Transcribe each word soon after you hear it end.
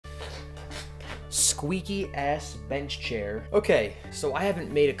squeaky ass bench chair. Okay, so I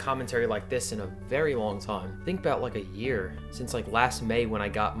haven't made a commentary like this in a very long time. I think about like a year, since like last May when I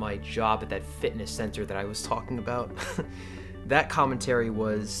got my job at that fitness center that I was talking about. That commentary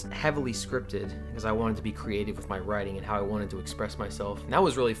was heavily scripted because I wanted to be creative with my writing and how I wanted to express myself. And that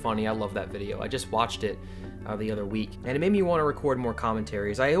was really funny. I love that video. I just watched it the other week, and it made me want to record more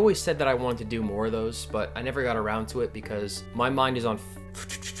commentaries. I always said that I wanted to do more of those, but I never got around to it because my mind is on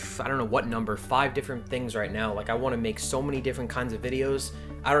I don't know what number, 5 different things right now. Like, I want to make so many different kinds of videos,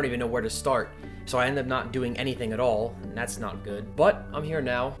 I don't even know where to start. So I end up not doing anything at all, and that's not good. But I'm here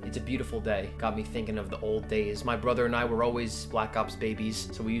now. It's a beautiful day. Got me thinking of the old days. My brother and I were always Black Ops babies,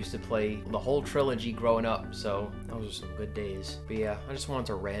 so we used to play the whole trilogy growing up, so those are some good days. But yeah, I just wanted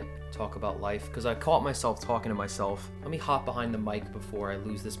to rant, talk about life, because I caught myself talking to myself. Let me hop behind the mic before I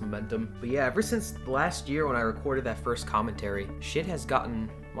lose this momentum. But yeah, ever since last year when I recorded that first commentary, shit has gotten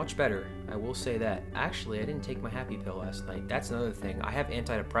much better. I will say that. Actually, I didn't take my happy pill last night. That's another thing. I have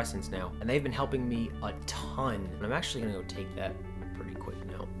antidepressants now, and they've been helping me a ton. And I'm actually gonna go take that pretty quick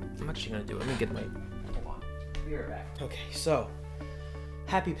now. I'm actually gonna do it. Let me get my... Hold on. Be right back. Okay, so,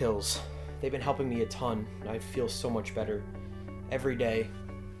 happy pills. They've been helping me a ton. I feel so much better every day.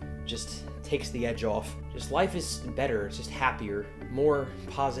 Just takes the edge off. Just life is better, it's just happier, more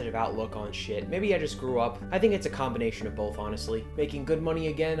positive outlook on shit. Maybe I just grew up. I think it's a combination of both, honestly. Making good money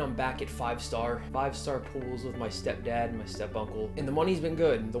again, I'm back at 5-star pools with my stepdad and my step-uncle. And the money's been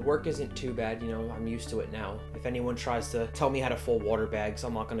good. The work isn't too bad, you know, I'm used to it now. If anyone tries to tell me how to fill water bags,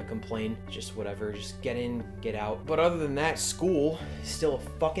 I'm not gonna complain. Just whatever, just get in, get out. But other than that, school is still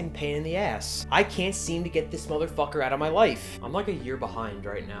a fucking pain in the ass. I can't seem to get this motherfucker out of my life. I'm like a year behind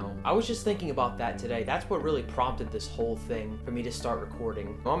right now. I was just thinking about that today. That's what really prompted this whole thing for me to start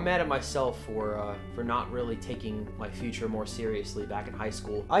recording. I'm mad at myself for not really taking my future more seriously back in high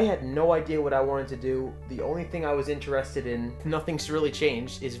school. I had no idea what I wanted to do. The only thing I was interested in, nothing's really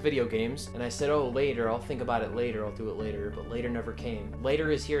changed, is video games. And I said, oh, later, I'll think about it later, I'll do it later, but later never came.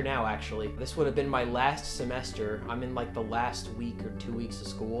 Later is here now, actually. This would have been my last semester. I'm in like the last week or 2 weeks of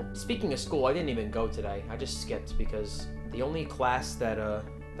school. Speaking of school, I didn't even go today. I just skipped because the only class that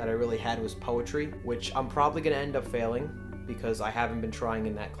I really had was poetry, which I'm probably gonna end up failing because I haven't been trying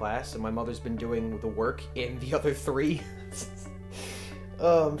in that class, and my mother's been doing the work in the other 3.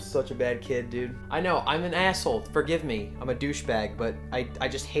 Oh, I'm such a bad kid, dude. I know, I'm an asshole. Forgive me. I'm a douchebag, but I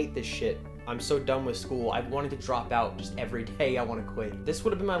just hate this shit. I'm so done with school. I wanted to drop out just every day. I want to quit. This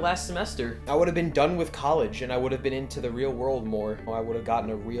would have been my last semester. I would have been done with college, and I would have been into the real world more. I would have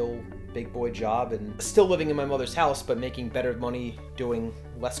gotten a real big boy job and still living in my mother's house, but making better money doing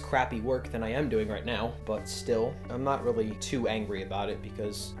less crappy work than I am doing right now. But still, I'm not really too angry about it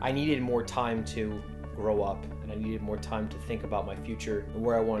because I needed more time to grow up, and I needed more time to think about my future and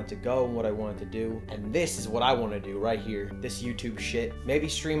where I wanted to go and what I wanted to do. And this is what I want to do right here. This YouTube shit. Maybe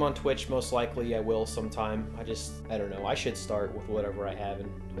stream on Twitch, most likely I will sometime. I don't know. I should start with whatever I have and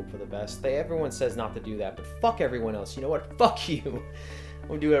hope for the best. Everyone says not to do that, but fuck everyone else. You know what? Fuck you.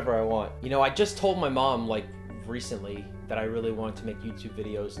 I'll do whatever I want. You know, I just told my mom, like, recently that I really wanted to make YouTube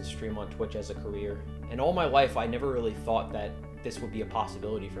videos and stream on Twitch as a career. And all my life, I never really thought that this would be a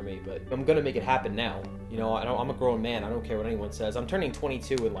possibility for me, but I'm gonna make it happen now. You know, I'm a grown man. I don't care what anyone says. I'm turning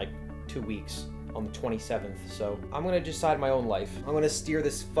 22 in like 2 weeks. On the 27th, so I'm gonna decide my own life. I'm gonna steer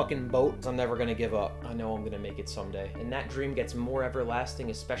this fucking boat, 'cause I'm never gonna give up. I know I'm gonna make it someday. And that dream gets more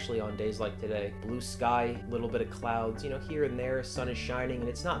everlasting, especially on days like today. Blue sky, little bit of clouds, you know, here and there, sun is shining, and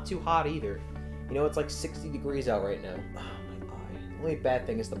it's not too hot either. You know, it's like 60 degrees out right now. Oh, my eye. The only bad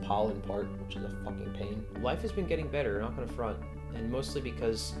thing is the pollen part, which is a fucking pain. Life has been getting better, not gonna front. And mostly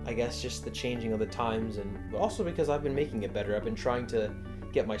because, I guess, just the changing of the times, and also because I've been making it better. I've been trying to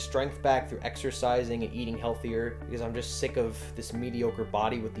get my strength back through exercising and eating healthier because I'm just sick of this mediocre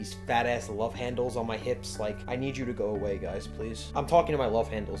body with these fat ass love handles on my hips. Like, I need you to go away, guys, please. I'm talking to my love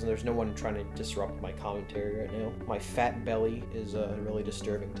handles and there's no one trying to disrupt my commentary right now. My fat belly is really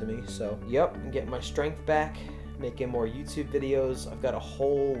disturbing to me. So, yep, I'm getting my strength back, making more YouTube videos. I've got a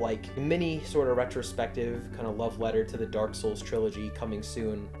whole, like, mini sort of retrospective kind of love letter to the Dark Souls trilogy coming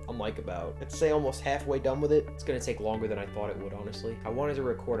soon. I'm like about, I'd say, almost halfway done with it. It's gonna take longer than I thought it would, honestly. I wanted to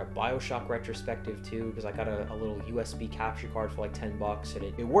record a BioShock retrospective too, because I got a little USB capture card for like 10 bucks, and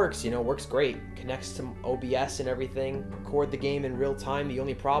it works, you know, works great. Connects to OBS and everything. Record the game in real time. The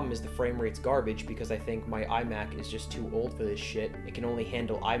only problem is the frame rate's garbage because I think my iMac is just too old for this shit. It can only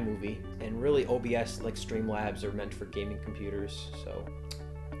handle iMovie, and really OBS, like Streamlabs, are meant for gaming computers. So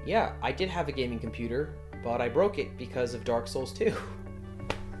yeah, I did have a gaming computer, but I broke it because of Dark Souls 2.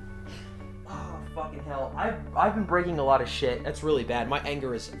 fucking hell. I've been breaking a lot of shit. That's really bad. My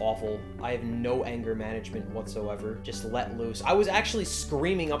anger is awful. I have no anger management whatsoever. Just let loose. I was actually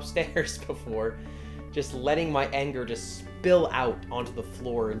screaming upstairs before. Just letting my anger just spill out onto the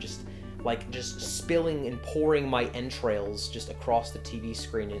floor and just spilling and pouring my entrails just across the TV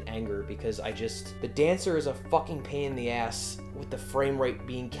screen in anger because the dancer is a fucking pain in the ass with the frame rate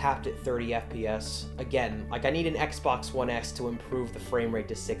being capped at 30 FPS. Again, like, I need an Xbox One X to improve the frame rate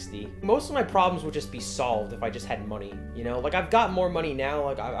to 60. Most of my problems would just be solved if I just had money, you know? Like, I've got more money now.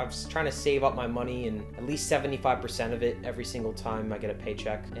 Like, I was trying to save up my money, and at least 75% of it every single time I get a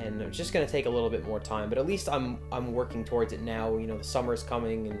paycheck. And it's just gonna take a little bit more time, but at least I'm working towards it now. You know, the summer's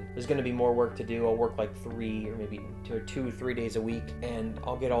coming, and there's gonna be more work to do. I'll work like 3 or maybe 2 or 3 days a week, and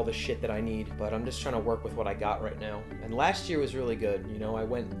I'll get all the shit that I need. But I'm just trying to work with what I got right now. And last year was really good. You know, I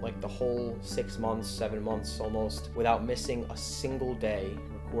went like the whole 6 months, 7 months almost without missing a single day,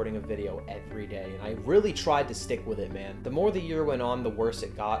 recording a video every day, and I really tried to stick with it, man. The more the year went on, the worse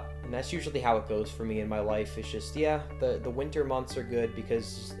it got, and that's usually how it goes for me in my life. It's just, yeah, the winter months are good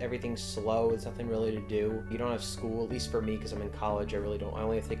because everything's slow. There's nothing really to do. You don't have school, at least for me, because I'm in college. I really don't. I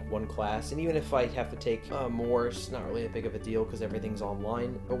only have to take 1 class, and even if I have to take more, it's not really a big of a deal because everything's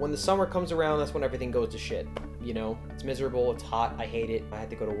online. But when the summer comes around, that's when everything goes to shit. You know, it's miserable, it's hot, I hate it. I had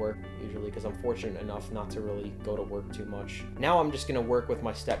to go to work usually because I'm fortunate enough not to really go to work too much. Now I'm just gonna work with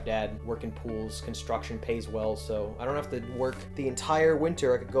my stepdad, work in pools. Construction pays well, so I don't have to work the entire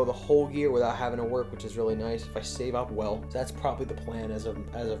winter. I could go the whole year without having to work, which is really nice if I save up well. So that's probably the plan as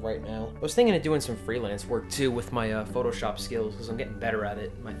of right now. I was thinking of doing some freelance work too with my Photoshop skills because I'm getting better at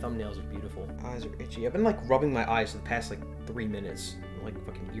it. My thumbnails are beautiful. Eyes are itchy. I've been like rubbing my eyes for the past like 3 minutes. Like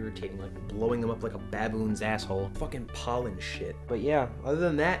fucking irritating, like blowing them up like a baboon's asshole. Fucking pollen shit. But yeah, other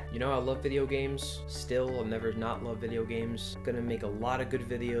than that, you know, I love video games. Still, I'll never not love video games. Gonna make a lot of good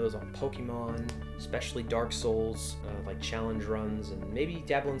videos on Pokemon, especially Dark Souls, like challenge runs, and maybe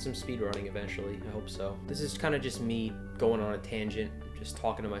dabble in some speedrunning eventually. I hope so. This is kind of just me going on a tangent, just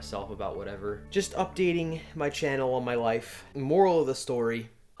talking to myself about whatever. Just updating my channel on my life. Moral of the story,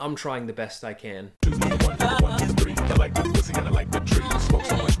 I'm trying the best I can. I like the pussy and I like the tree. Smoke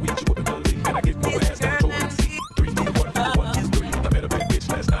so much weed you wouldn't believe. And I get more ass than a toilet seat. 3, 2, 1, 1, 2, 3. I met a bad bitch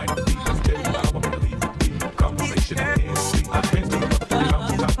last night. Tell you how I'm gonna leave the conversation and see. I've been to the motherfucking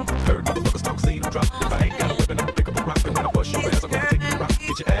mountaintop. Heard motherfuckers talk, seen them drop. If I ain't got a weapon, I'ma pick up a rock. And when I bust your ass, I'm gonna take you rock.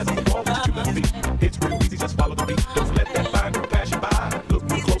 Get your ass on the wall, just you let me. It's real easy, just follow